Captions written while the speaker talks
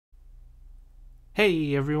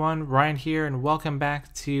Hey everyone, Ryan here and welcome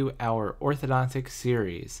back to our Orthodontic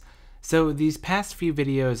series. So these past few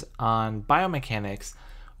videos on biomechanics,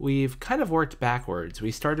 we've kind of worked backwards.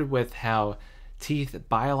 We started with how teeth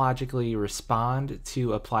biologically respond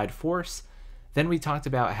to applied force. Then we talked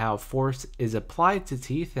about how force is applied to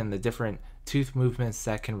teeth and the different tooth movements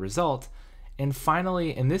that can result. And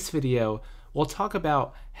finally, in this video, we'll talk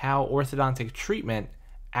about how orthodontic treatment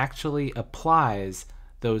actually applies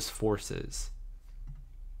those forces.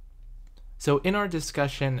 So in our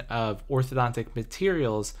discussion of orthodontic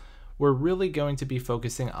materials, we're really going to be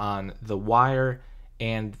focusing on the wire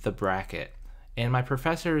and the bracket. And my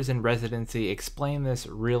professors in residency explain this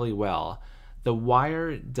really well. The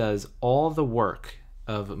wire does all the work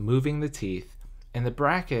of moving the teeth, and the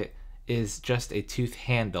bracket is just a tooth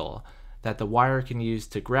handle that the wire can use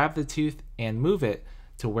to grab the tooth and move it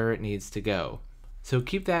to where it needs to go. So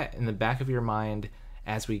keep that in the back of your mind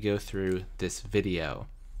as we go through this video.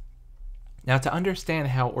 Now, to understand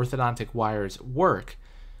how orthodontic wires work,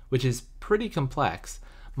 which is pretty complex,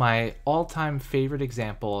 my all-time favorite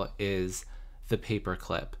example is the paper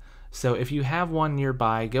clip. So if you have one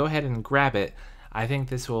nearby, go ahead and grab it. I think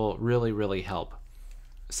this will really help.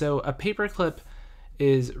 So a paper clip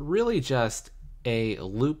is really just a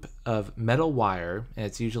loop of metal wire, and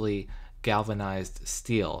it's usually galvanized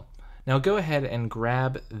steel. Now go ahead and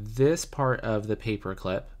grab this part of the paper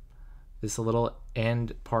clip, this little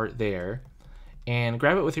end part there, and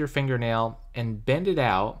grab it with your fingernail and bend it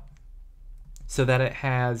out so that it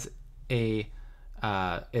has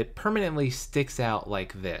it permanently sticks out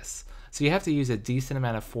like this. So you have to use a decent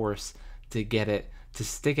amount of force to get it to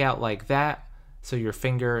stick out like that so your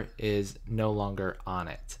finger is no longer on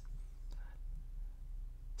it.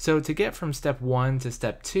 So to get from step 1 to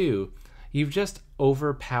step 2, you've just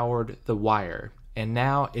overpowered the wire and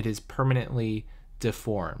now it is permanently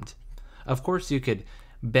deformed. Of course, you could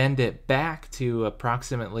bend it back to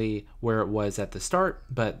approximately where it was at the start,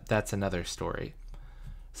 but that's another story.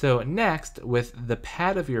 So next, with the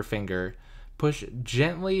pad of your finger, push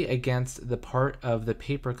gently against the part of the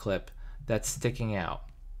paper clip that's sticking out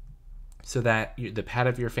so that the pad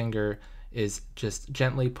of your finger is just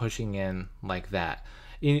gently pushing in like that.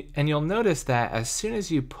 And you'll notice that as soon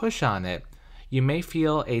as you push on it, you may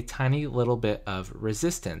feel a tiny little bit of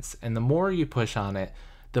resistance, and the more you push on it,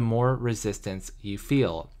 the more resistance you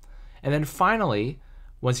feel. And then finally,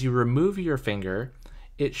 once you remove your finger,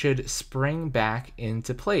 it should spring back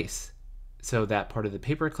into place so that part of the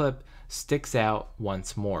paper clip sticks out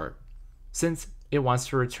once more, since it wants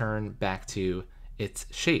to return back to its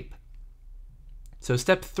shape. So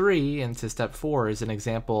step 3 into step 4 is an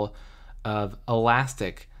example of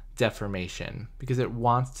elastic deformation because it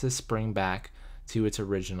wants to spring back to its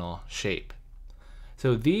original shape.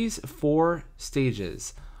 So these 4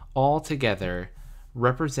 stages all together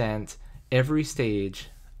represent every stage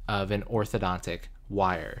of an orthodontic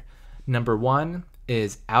wire. Number 1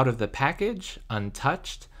 is out of the package,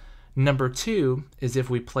 untouched. Number 2 is if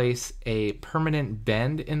we place a permanent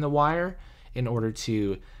bend in the wire in order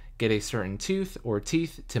to get a certain tooth or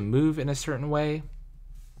teeth to move in a certain way.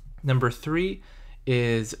 Number 3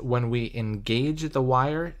 is when we engage the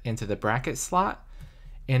wire into the bracket slot.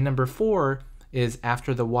 And number 4 is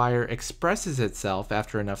after the wire expresses itself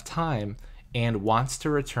after enough time and wants to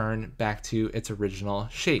return back to its original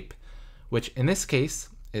shape, which in this case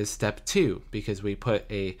is step 2 because we put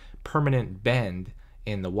a permanent bend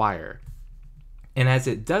in the wire. And as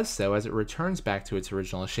it does so, as it returns back to its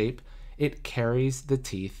original shape, it carries the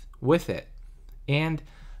teeth with it. And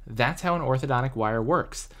that's how an orthodontic wire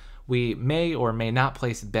works. We may or may not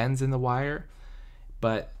place bends in the wire,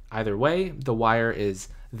 but either way, the wire is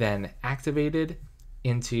then activated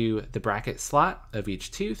into the bracket slot of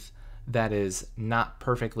each tooth that is not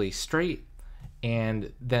perfectly straight,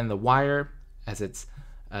 and then the wire, as it's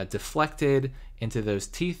deflected into those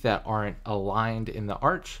teeth that aren't aligned in the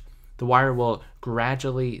arch, the wire will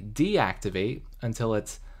gradually deactivate until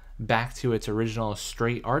it's back to its original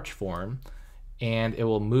straight arch form, and it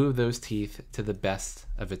will move those teeth to the best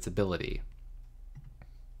of its ability.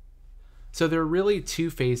 So there are really 2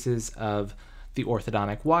 phases of the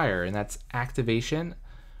orthodontic wire, and that's activation,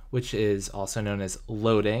 which is also known as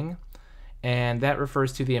loading, and that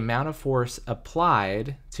refers to the amount of force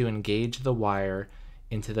applied to engage the wire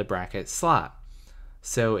into the bracket slot.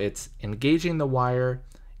 So it's engaging the wire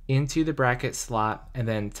into the bracket slot and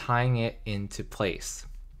then tying it into place.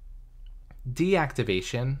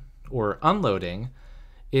 Deactivation, or unloading,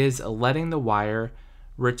 is letting the wire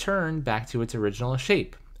return back to its original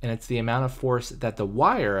shape, and it's the amount of force that the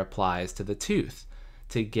wire applies to the tooth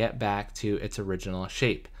to get back to its original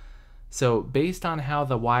shape. So based on how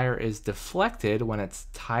the wire is deflected when it's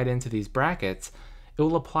tied into these brackets, it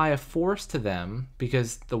will apply a force to them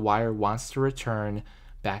because the wire wants to return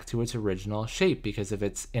back to its original shape because of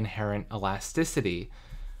its inherent elasticity.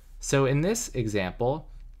 So in this example,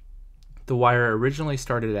 the wire originally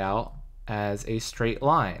started out as a straight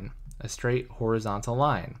line, a straight horizontal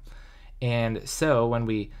line. And so when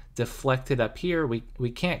we deflect it up here,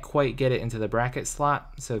 we can't quite get it into the bracket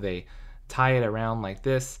slot, so they tie it around like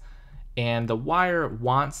this, and the wire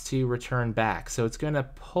wants to return back. So it's going to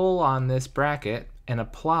pull on this bracket and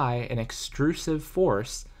apply an extrusive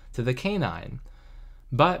force to the canine.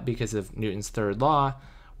 But because of Newton's third law,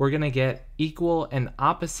 we're going to get equal and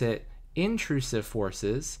opposite intrusive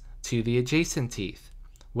forces to the adjacent teeth,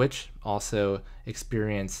 which also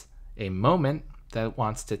experience a moment that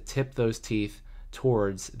wants to tip those teeth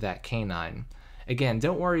towards that canine. Again,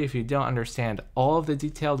 don't worry if you don't understand all of the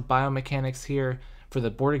detailed biomechanics here. For the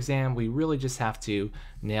board exam, we really just have to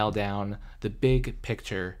nail down the big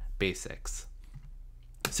picture basics.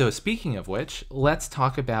 So speaking of which, let's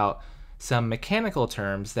talk about some mechanical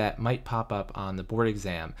terms that might pop up on the board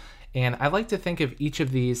exam. And I like to think of each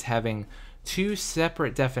of these having two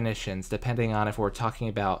separate definitions depending on if we're talking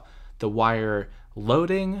about the wire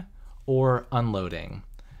loading or unloading,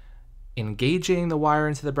 engaging the wire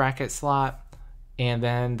into the bracket slot, and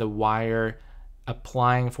then the wire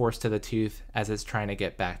applying force to the tooth as it's trying to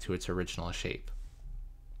get back to its original shape.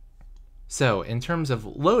 So in terms of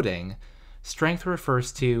loading, strength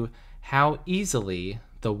refers to how easily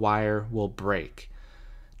the wire will break.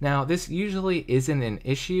 Now, this usually isn't an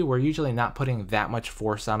issue. We're usually not putting that much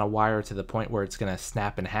force on a wire to the point where it's going to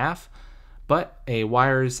snap in half, but a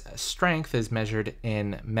wire's strength is measured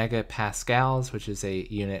in megapascals, which is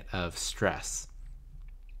a unit of stress.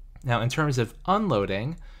 Now, in terms of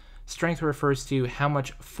unloading, strength refers to how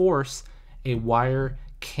much force a wire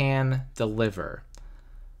can deliver.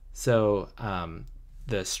 So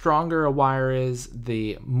the stronger a wire is,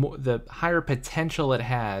 the higher potential it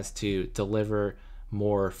has to deliver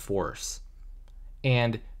more force.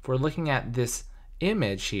 And if we're looking at this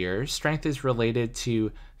image here, strength is related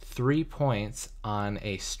to 3 points on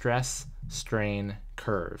a stress-strain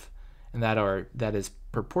curve. And that is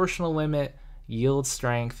proportional limit, yield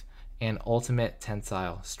strength, and ultimate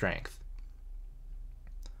tensile strength.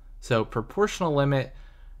 So proportional limit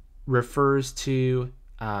refers to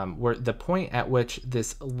where the point at which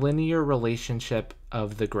this linear relationship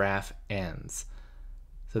of the graph ends.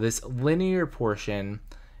 So this linear portion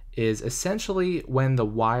is essentially when the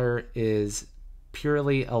wire is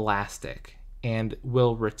purely elastic and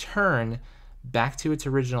will return back to its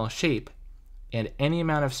original shape, and any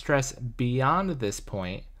amount of stress beyond this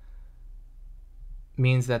point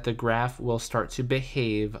means that the graph will start to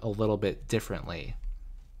behave a little bit differently.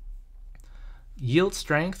 Yield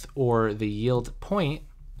strength, or the yield point,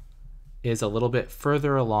 is a little bit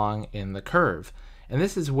further along in the curve, and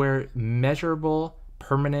this is where measurable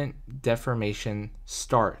permanent deformation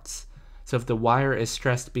starts. So if the wire is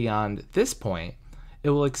stressed beyond this point, it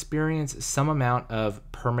will experience some amount of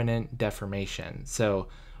permanent deformation. So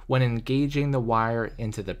when engaging the wire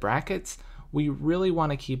into the brackets, we really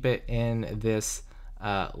want to keep it in this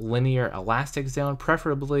linear elastic zone,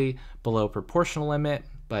 preferably below proportional limit,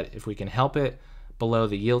 but if we can help it, below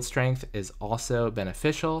the yield strength is also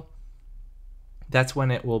beneficial. That's when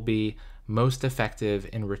it will be most effective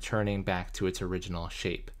in returning back to its original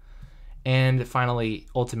shape. And finally,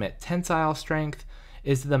 ultimate tensile strength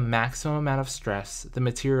is the maximum amount of stress the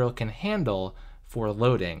material can handle for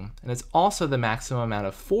loading, and it's also the maximum amount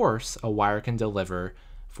of force a wire can deliver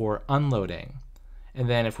for unloading. And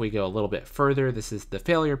then if we go a little bit further, this is the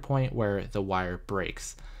failure point where the wire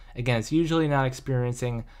breaks. Again, it's usually not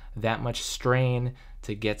experiencing that much strain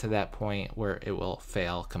to get to that point where it will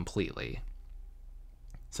fail completely.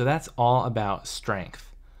 So that's all about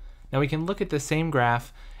strength. Now we can look at the same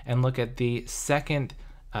graph and look at the second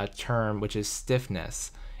term, which is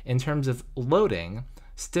stiffness. In terms of loading,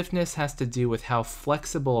 stiffness has to do with how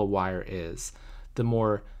flexible a wire is. The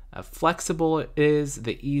more flexible it is,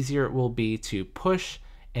 the easier it will be to push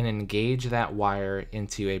and engage that wire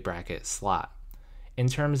into a bracket slot. In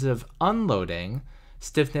terms of unloading,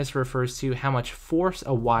 stiffness refers to how much force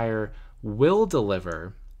a wire will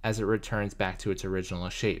deliver as it returns back to its original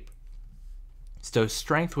shape. So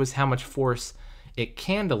strength was how much force it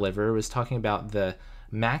can deliver. It was talking about the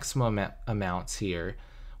maximum amounts here,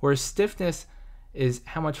 whereas stiffness is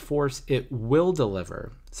how much force it will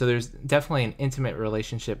deliver. So there's definitely an intimate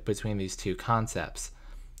relationship between these two concepts.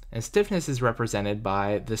 And stiffness is represented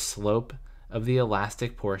by the slope of the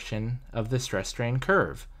elastic portion of the stress strain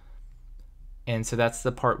curve. And so that's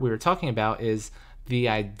the part we were talking about, is the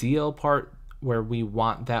ideal part where we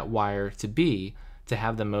want that wire to be to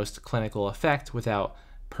have the most clinical effect without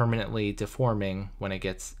permanently deforming when it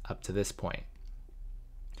gets up to this point.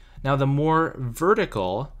 Now, the more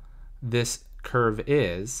vertical this curve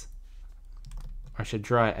is, I should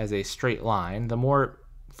draw it as a straight line, the more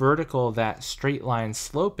vertical that straight line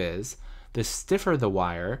slope is, the stiffer the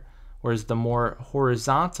wire, whereas the more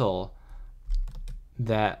horizontal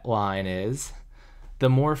that line is, the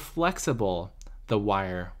more flexible the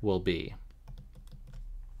wire will be.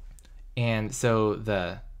 And so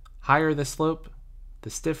the higher the slope, the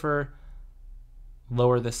stiffer,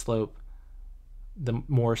 lower the slope, the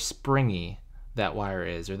more springy that wire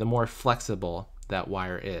is, or the more flexible that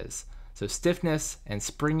wire is. So stiffness and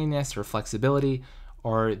springiness or flexibility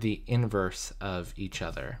are the inverse of each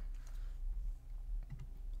other.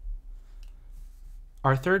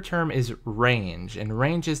 Our third term is range, and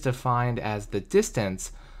range is defined as the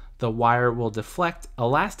distance the wire will deflect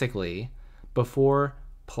elastically before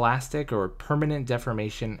plastic or permanent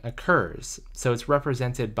deformation occurs. So it's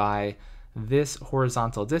represented by this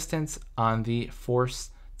horizontal distance on the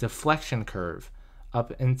force deflection curve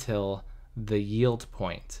up until the yield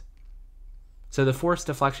point. So the force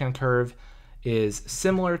deflection curve is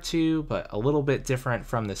similar to, but a little bit different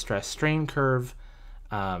from the stress strain curve,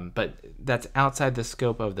 but that's outside the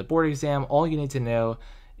scope of the board exam. All you need to know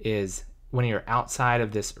is when you're outside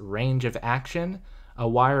of this range of action, a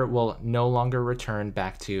wire will no longer return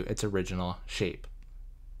back to its original shape.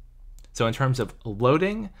 So in terms of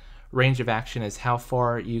loading, range of action is how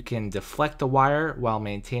far you can deflect the wire while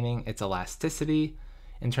maintaining its elasticity.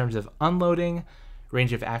 In terms of unloading,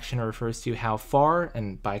 range of action refers to how far,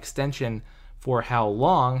 and by extension, for how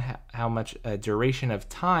long, how much a duration of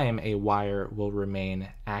time a wire will remain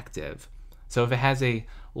active. So if it has a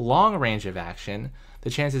long range of action, the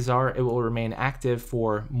chances are it will remain active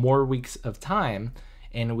for more weeks of time,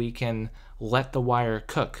 and we can let the wire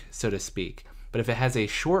cook, so to speak. But if it has a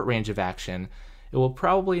short range of action, it will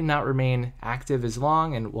probably not remain active as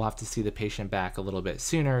long, and we'll have to see the patient back a little bit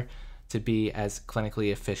sooner to be as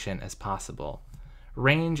clinically efficient as possible.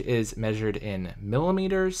 Range is measured in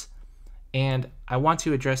millimeters, and I want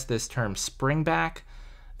to address this term springback.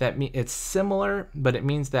 It's similar, but it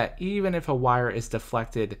means that even if a wire is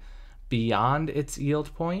deflected beyond its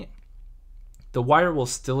yield point, the wire will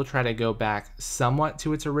still try to go back somewhat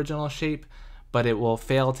to its original shape, but it will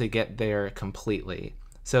fail to get there completely.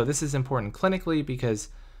 So this is important clinically because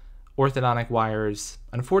orthodontic wires,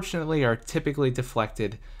 unfortunately, are typically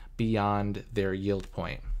deflected beyond their yield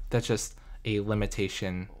point. That's just a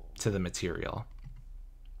limitation to the material.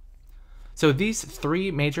 So these three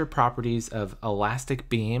major properties of elastic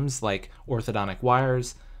beams, like orthodontic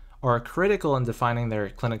wires, are critical in defining their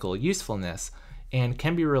clinical usefulness and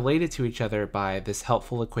can be related to each other by this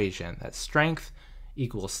helpful equation that strength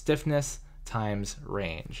equals stiffness times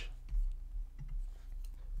range.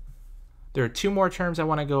 There are two more terms I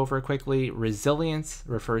want to go over quickly. Resilience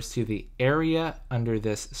refers to the area under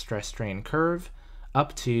this stress strain curve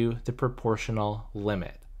up to the proportional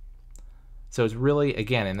limit. So it's really,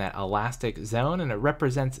 again, in that elastic zone, and it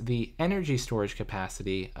represents the energy storage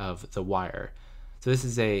capacity of the wire. So this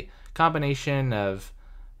is a combination of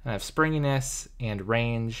kind of springiness and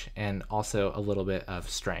range, and also a little bit of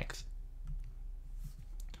strength.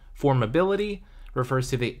 Formability refers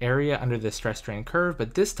to the area under the stress strain curve,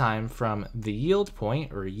 but this time from the yield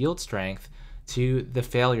point or yield strength to the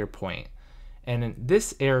failure point. And in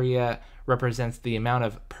this area represents the amount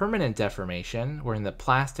of permanent deformation, we're in the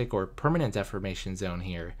plastic or permanent deformation zone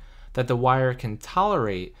here, that the wire can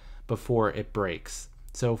tolerate before it breaks.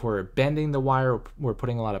 So if we're bending the wire, we're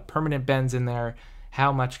putting a lot of permanent bends in there,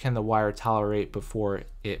 how much can the wire tolerate before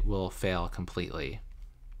it will fail completely?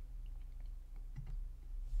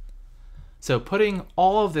 So putting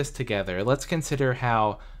all of this together, let's consider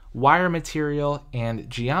how wire material and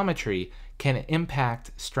geometry can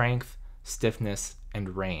impact strength, stiffness,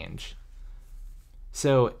 and range.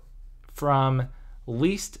 So from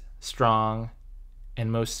least strong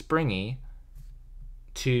and most springy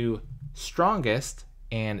to strongest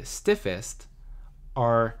and stiffest,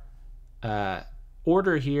 our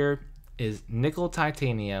order here is nickel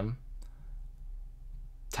titanium,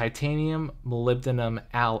 titanium molybdenum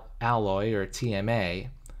alloy or TMA,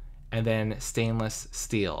 and then stainless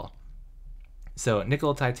steel. So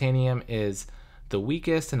nickel titanium is the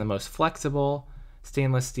weakest and the most flexible.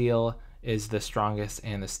 Stainless steel is the strongest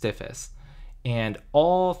and the stiffest. And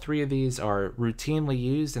all three of these are routinely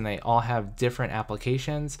used, and they all have different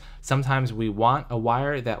applications. Sometimes we want a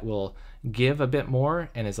wire that will give a bit more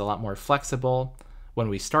and is a lot more flexible when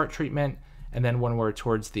we start treatment. And then when we're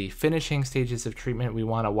towards the finishing stages of treatment, we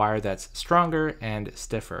want a wire that's stronger and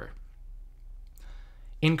stiffer.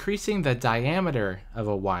 Increasing the diameter of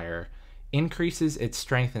a wire increases its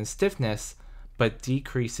strength and stiffness, but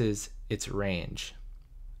decreases its range.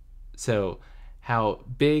 So how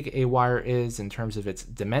big a wire is in terms of its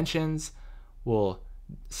dimensions will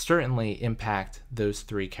certainly impact those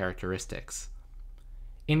three characteristics.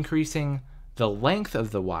 Increasing the length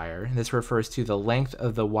of the wire, this refers to the length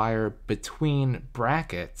of the wire between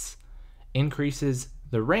brackets, increases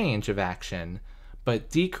the range of action, but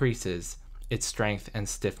decreases its strength and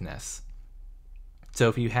stiffness. So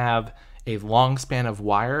if you have a long span of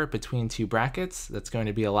wire between two brackets, that's going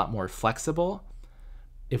to be a lot more flexible.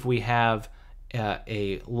 If we have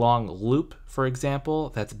a long loop, for example,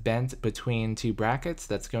 that's bent between two brackets,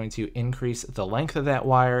 that's going to increase the length of that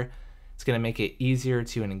wire. It's going to make it easier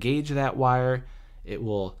to engage that wire. It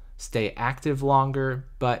will stay active longer,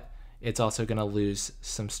 but it's also going to lose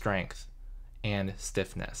some strength and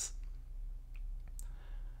stiffness.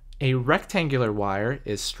 A rectangular wire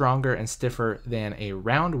is stronger and stiffer than a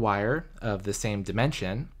round wire of the same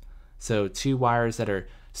dimension. So two wires that are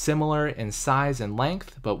similar in size and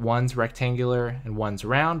length, but one's rectangular and one's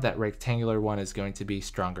round, that rectangular one is going to be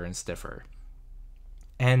stronger and stiffer.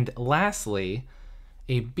 And lastly,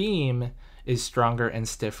 a beam is stronger and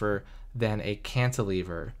stiffer than a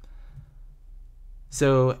cantilever.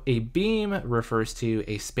 So a beam refers to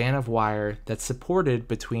a span of wire that's supported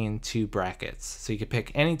between two brackets. So you could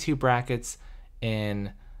pick any two brackets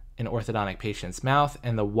in an orthodontic patient's mouth,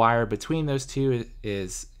 and the wire between those two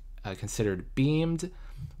is considered beamed,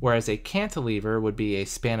 whereas a cantilever would be a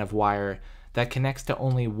span of wire that connects to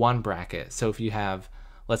only one bracket. So if you have,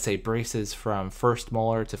 let's say, braces from first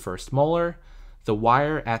molar to first molar, the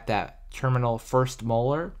wire at that terminal first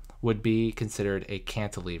molar would be considered a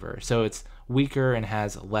cantilever. So it's weaker and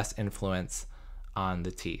has less influence on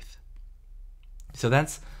the teeth. So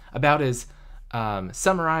that's about as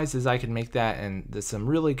summarized as I can make that, and there's some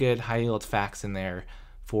really good high-yield facts in there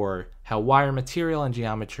for how wire material and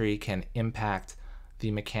geometry can impact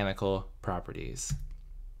the mechanical properties.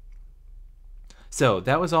 So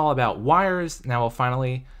that was all about wires. Now we'll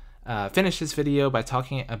finally finish this video by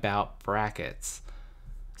talking about brackets.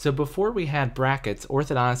 So before we had brackets,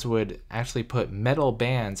 orthodontists would actually put metal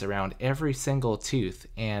bands around every single tooth,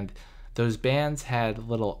 and those bands had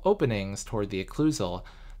little openings toward the occlusal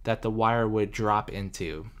that the wire would drop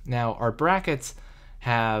into. Now our brackets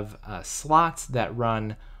have slots that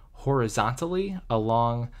run horizontally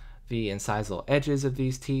along the incisal edges of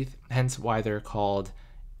these teeth, hence why they're called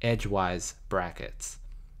edgewise brackets.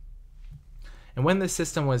 And when this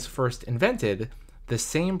system was first invented, the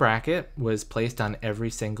same bracket was placed on every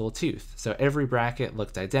single tooth. So every bracket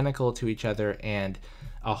looked identical to each other, and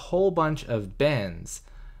a whole bunch of bends,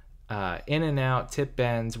 in and out tip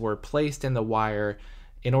bends, were placed in the wire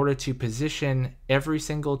in order to position every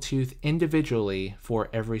single tooth individually for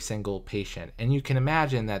every single patient. And you can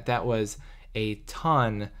imagine that that was a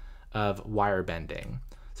ton of wire bending.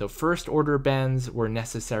 So first order bends were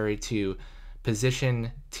necessary to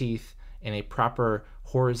position teeth in a proper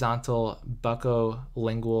horizontal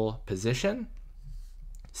buccolingual position.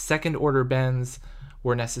 Second order bends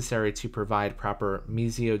were necessary to provide proper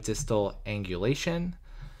mesiodistal angulation.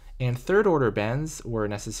 And third order bends were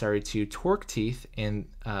necessary to torque teeth in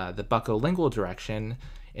the buccolingual direction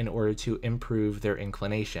in order to improve their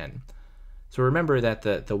inclination. So remember that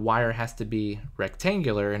the wire has to be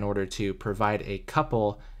rectangular in order to provide a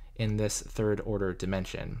couple in this third order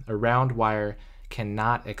dimension. A round wire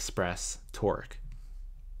cannot express torque.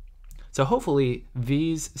 So hopefully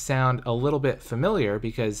these sound a little bit familiar,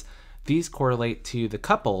 because these correlate to the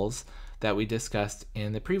couples that we discussed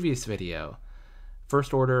in the previous video.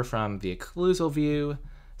 First order from the occlusal view,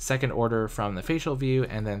 second order from the facial view,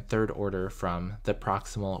 and then third order from the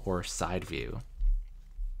proximal or side view.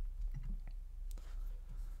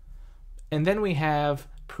 And then we have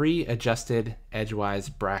pre-adjusted edgewise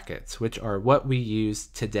brackets, which are what we use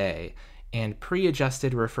today. And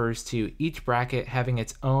pre-adjusted refers to each bracket having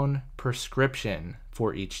its own prescription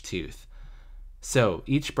for each tooth. So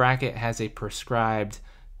each bracket has a prescribed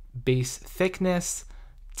base thickness,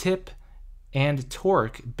 tip, and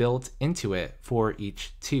torque built into it for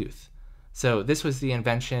each tooth. So this was the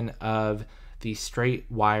invention of the straight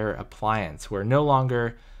wire appliance, where no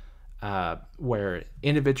longer where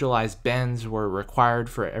individualized bends were required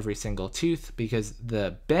for every single tooth, because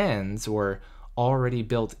the bends were already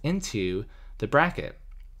built into the bracket.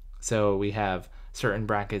 So we have certain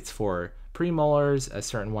brackets for premolars, a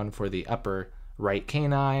certain one for the upper right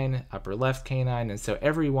canine, upper left canine, and so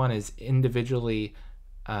every one is individually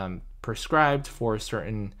prescribed for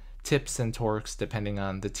certain tips and torques depending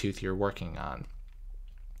on the tooth you're working on.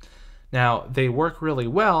 Now, they work really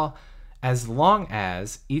well as long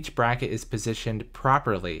as each bracket is positioned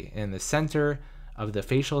properly in the center of the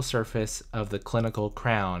facial surface of the clinical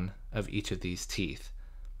crown of each of these teeth.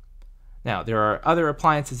 Now, there are other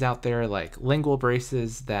appliances out there like lingual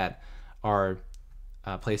braces that are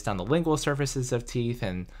placed on the lingual surfaces of teeth,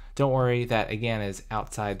 and don't worry, that again is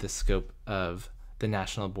outside the scope of the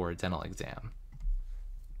National Board Dental Exam.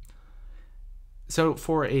 So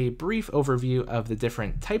for a brief overview of the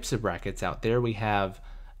different types of brackets out there, we have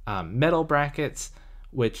metal brackets,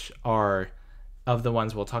 which are of the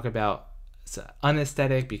ones we'll talk about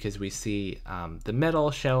unaesthetic because we see the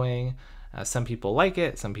metal showing. Some people like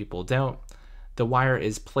it, some people don't. The wire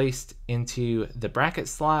is placed into the bracket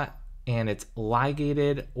slot and it's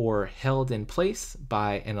ligated or held in place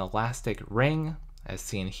by an elastic ring, as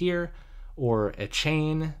seen here, or a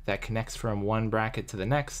chain that connects from one bracket to the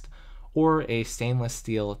next, or a stainless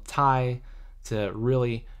steel tie to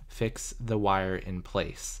really fix the wire in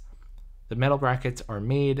place. The metal brackets are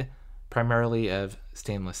made primarily of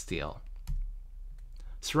stainless steel.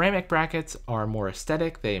 Ceramic brackets are more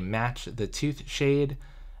aesthetic. They match the tooth shade,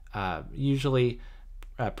 usually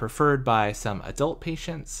preferred by some adult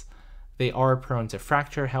patients. They are prone to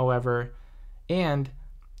fracture, however, and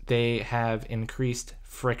they have increased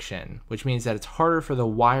friction, which means that it's harder for the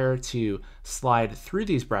wire to slide through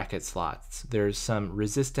these bracket slots. There's some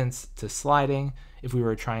resistance to sliding. If we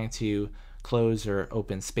were trying to close or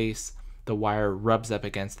open space, the wire rubs up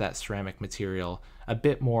against that ceramic material a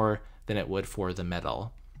bit more than it would for the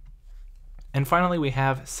metal. And finally, we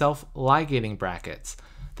have self-ligating brackets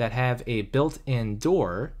that have a built-in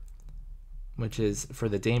door, which is for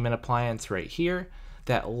the Damon appliance right here,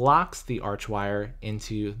 that locks the arch wire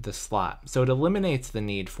into the slot. So it eliminates the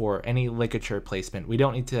need for any ligature placement. We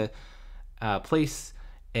don't need to place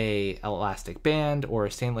an elastic band or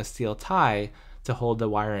a stainless steel tie to hold the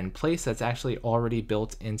wire in place. That's actually already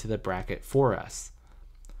built into the bracket for us.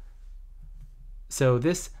 So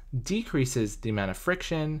this decreases the amount of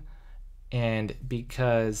friction, and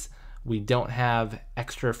because we don't have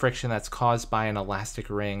extra friction that's caused by an elastic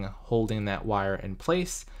ring holding that wire in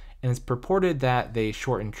place, and it's purported that they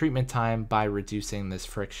shorten treatment time by reducing this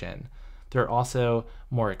friction. They're also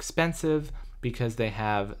more expensive because they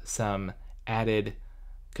have some added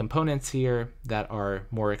components here that are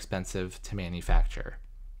more expensive to manufacture.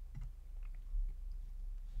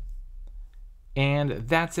 And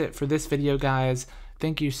that's it for this video, guys.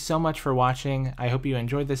 Thank you so much for watching. I hope you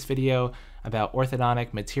enjoyed this video about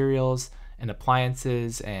orthodontic materials and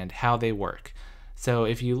appliances and how they work. So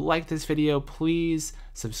if you like this video, please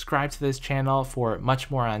subscribe to this channel for much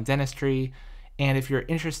more on dentistry. And if you're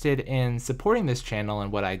interested in supporting this channel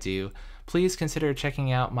and what I do, please consider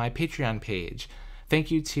checking out my Patreon page. Thank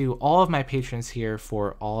you to all of my patrons here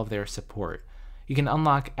for all of their support. You can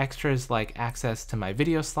unlock extras like access to my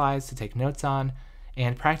video slides to take notes on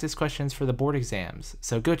and practice questions for the board exams.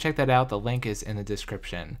 So go check that out. The link is in the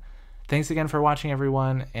description. Thanks again for watching,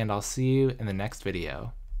 everyone, and I'll see you in the next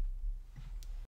video.